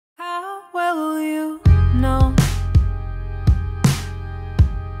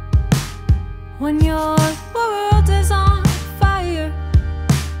When your world is on fire,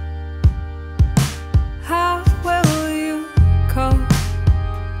 how will you cope?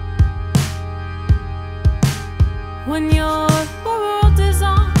 When your world is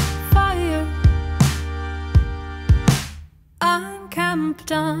on fire,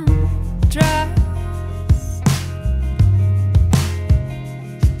 uncamped, undressed,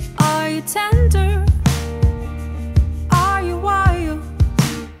 are you tender? Are you wild?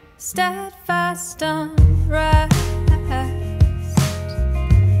 Steadfast unrest?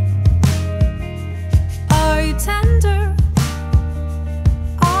 Are you tender?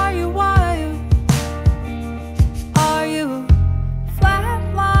 Are you wild? Are you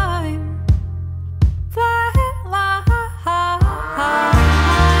flatline? Flatline.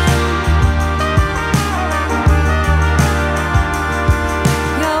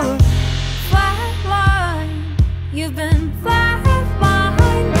 You're flatline. You've been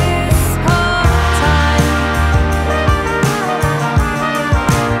flatline this whole time.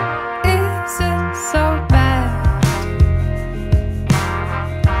 Is it so bad?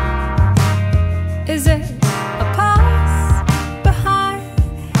 Is it a pause behind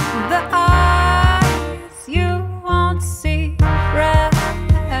the eyes you won't see red?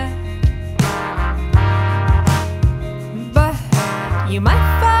 But you might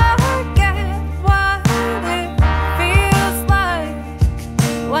forget what it feels like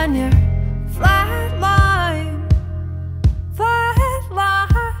when you're flatline, flatline.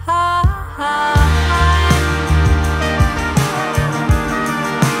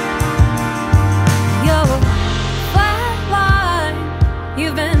 You're flatline.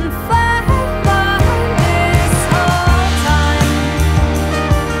 You've been flatline this whole time.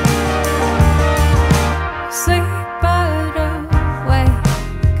 Sleep but awake.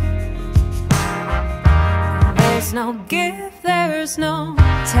 There's no give, there's no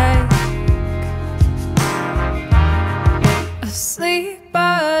take. Asleep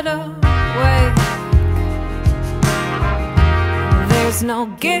but awake. There's no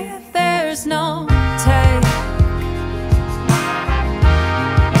give, there's no take.